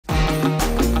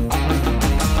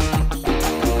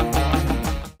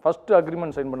First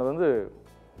agreement sign பண்ணது வந்து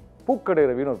பூக்கடை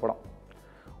ரவின்னு ஒரு படம்.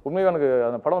 உண்மையாக எனக்கு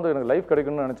அந்த படம் வந்து எனக்கு லைஃப்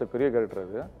கிடைக்கணும்னு நினச்ச பெரிய கேரக்டர்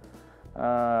அது.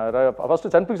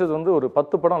 ஃபஸ்ட்டு சன் பிக்சர்ஸ் வந்து ஒரு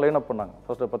 10 படம் லைன் அப் பண்ணாங்க.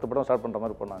 ஃபஸ்ட்டு 10 படம் ஸ்டார்ட் பண்ணுற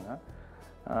மாதிரி பண்ணாங்க.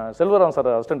 Selvaram sir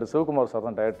assistant Sivakumar sir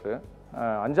தான் டைரக்டரு.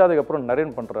 5ஆவதுக்கு அப்புறம்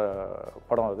நரேன் பண்ணுற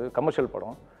படம் அது, கமர்ஷியல்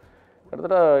படம்.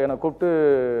 கிட்டத்தட்ட என்னை கூப்பிட்டு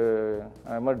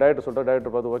இது மாதிரி டைரக்டர் சொல்லிட்டு,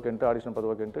 டைரக்டர் பார்த்து ஓகேன்ட்டு, ஆடிஷன்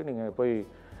பார்த்து ஓகேன்ட்டு நீங்கள் போய்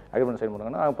அக்ரிமெண்ட் சைன்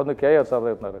பண்ணுங்கன்னா, அப்போ வந்து கேஆர் சார்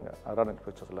தான் இருந்தாருங்க ராணி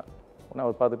பிக்சர்ஸில். உடனே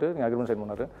அவர் பார்த்துட்டு நீங்கள் அக்ரிமெண்ட் சைன்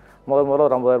பண்ணார். முதல்ல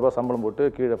ஒரு 50,000 சம்பளம் போட்டு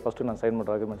கீழே ஃபஸ்ட்டு நான் சைன்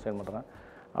பண்ணுறேன், அக்ரிமெண்ட் சைன் பண்ணுறேன்.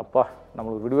 அப்பா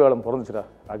நம்மளுக்கு விடுவாளம் பிறந்துச்சுடா,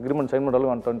 அக்ரிமெண்ட் சைன்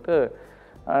பண்ணுறாலும் வந்துட்டு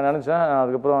நினச்சேன்.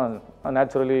 அதுக்கப்புறம்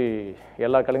நேச்சுரலி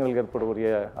எல்லா கலைஞர்களுக்கு ஏற்படக்கூடிய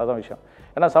அதான் விஷயம்.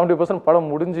 ஏன்னா 70%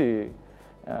 படம் முடிஞ்சு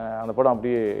அந்த படம்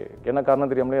அப்படியே என்ன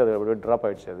காரணம் தெரியாமலே அது அப்படியே ட்ராப்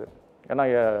ஆகிடுச்சு. அது ஏன்னா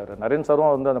நரேன்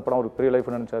சாரும் வந்து அந்த படம் ஒரு பெரிய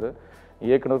லைஃப் நினச்சார்,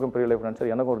 இயக்குனருக்கும் பெரிய லைஃப்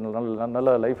நினச்சார், எனக்கும் ஒரு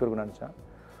நல்ல லைஃப் இருக்குன்னு நினச்சேன்.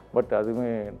 பட்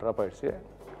அதுவுமே ட்ராப் ஆகிடுச்சு.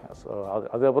 ஸோ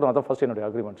அதுக்கப்புறம் அதான் ஃபஸ்ட் என்னுடைய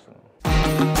அக்ரிமெண்ட்ஸ்.